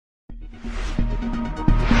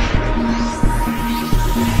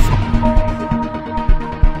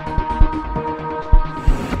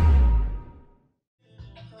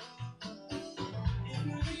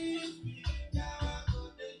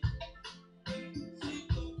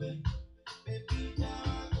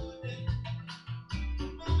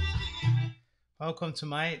Welcome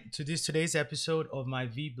to today's episode of my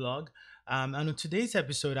vlog. And on today's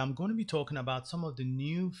episode, I'm going to be talking about some of the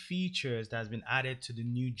new features that has been added to the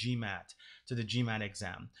new GMAT, to the GMAT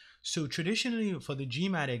exam. So traditionally for the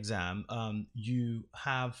GMAT exam, you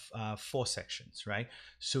have four sections, right?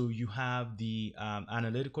 So you have the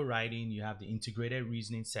analytical writing, you have the integrated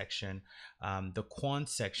reasoning section, the quant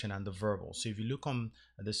section, and the verbal. So if you look on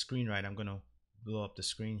the screen, right, I'm going to blow up the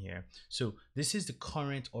screen here. So this is the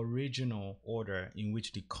current original order in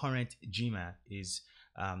which the current GMAT is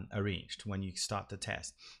arranged when you start the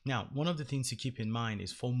test. Now, one of the things to keep in mind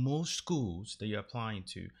is for most schools that you're applying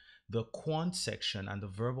to, the quant section and the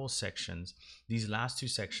verbal sections, these last two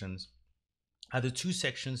sections are the two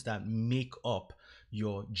sections that make up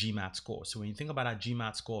your GMAT score. So when you think about a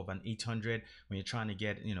GMAT score of an 800, when you're trying to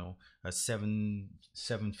get, a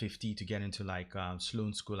 750 to get into like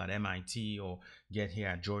Sloan School at MIT or get here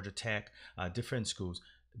at Georgia Tech, different schools,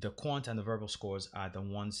 the quant and the verbal scores are the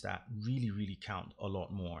ones that really count a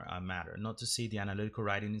lot more, matter. Not to say the analytical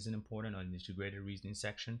writing isn't important or the integrated reasoning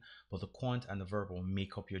section, but the quant and the verbal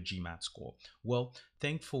make up your GMAT score. Well,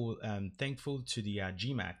 thankful to the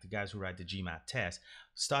GMAT, the guys who write the GMAT test,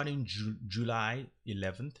 starting July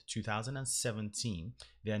 11th, 2017,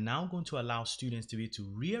 they are now going to allow students to be able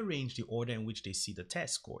to rearrange the order in which they see the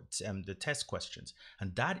test scores and the test questions.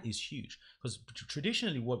 And that is huge because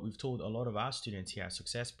traditionally what we've told a lot of our students here at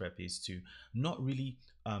Success Prep is to not really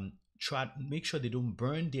try to make sure they don't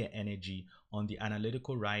burn their energy on the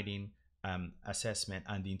analytical writing assessment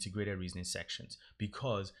and the integrated reasoning sections,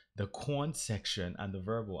 because the quant section and the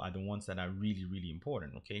verbal are the ones that are really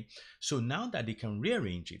important. Okay, so now that they can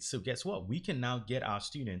rearrange it, so guess what, we can now get our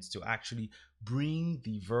students to actually bring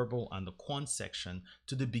the verbal and the quant section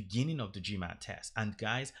to the beginning of the GMAT test. And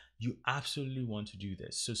guys, you absolutely want to do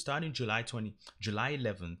this. So starting July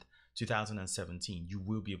 11th 2017, you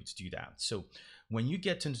will be able to do that. So when you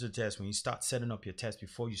get into the test, when you start setting up your test,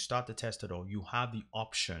 before you start the test at all, you have the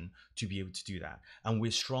option to be able to do that. And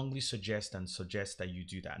we strongly suggest that you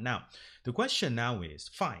do that. Now, the question now is,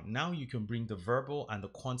 fine, now you can bring the verbal and the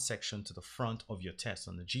quant section to the front of your test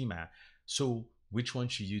on the GMAT. So which one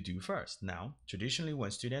should you do first? Now, traditionally,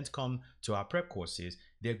 when students come to our prep courses,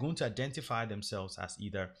 they're going to identify themselves as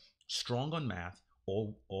either strong on math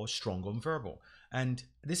or strong on verbal. And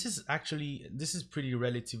this is pretty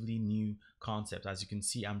relatively new concept. As you can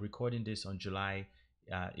see, I'm recording this on July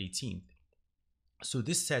 18th. So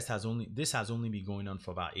this test has only been going on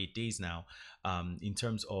for about 8 days now, in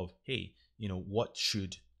terms of, hey,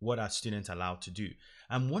 what are students allowed to do?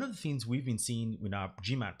 And one of the things we've been seeing with our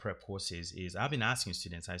GMAT prep courses is I've been asking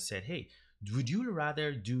students, I said, hey, would you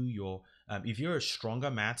rather do your, if you're a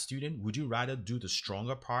stronger math student, would you rather do the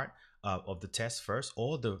stronger part of the test first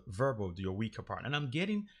or the verbal, your weaker part? And I'm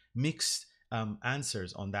getting mixed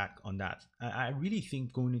answers on that. I really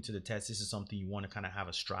think going into the test, this is something you want to kind of have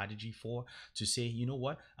a strategy for, to say, you know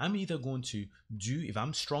what, I'm either going to do, if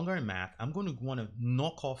I'm stronger in math, I'm going to want to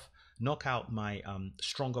knock out my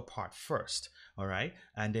stronger part first, all right,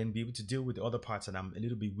 and then be able to deal with the other parts that I'm a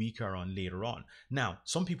little bit weaker on later on. Now,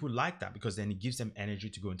 some people like that because then it gives them energy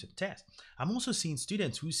to go into the test. I'm also seeing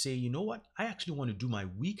students who say, you know what, I actually want to do my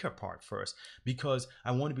weaker part first because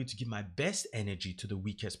I want to be able to give my best energy to the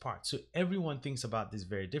weakest part. So everyone thinks about this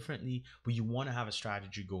very differently, but you want to have a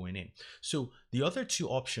strategy going in. So the other two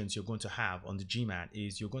options you're going to have on the GMAT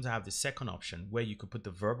is you're going to have the second option where you could put the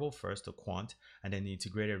verbal first, the quant, and then the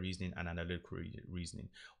integrated reasoning and analytical reasoning.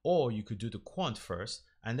 Or you could do the quant first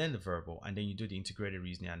and then the verbal, and then you do the integrated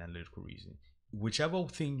reasoning and analytical reasoning.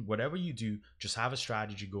 Whatever you do, just have a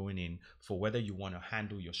strategy going in for whether you want to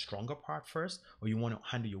handle your stronger part first or you want to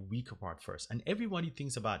handle your weaker part first. And everybody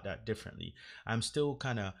thinks about that differently. I'm still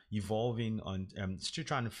kind of evolving on, still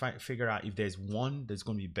trying to figure out if there's one that's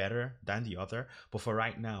going to be better than the other. But for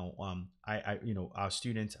right now, our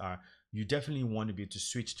students you definitely want to be able to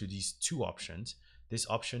switch to these two options, this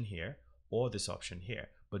option here or this option here,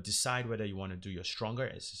 but decide whether you want to do your stronger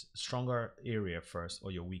area first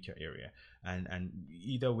or your weaker area. And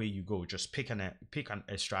either way you go, just pick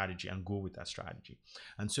a strategy and go with that strategy.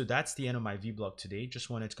 And so that's the end of my vlog today. Just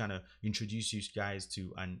wanted to kind of introduce you guys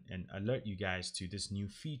to and alert you guys to this new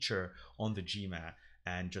feature on the GMAT,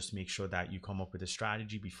 and just make sure that you come up with a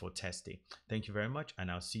strategy before test day. Thank you very much, and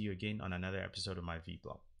I'll see you again on another episode of my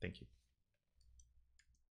vlog. Thank you.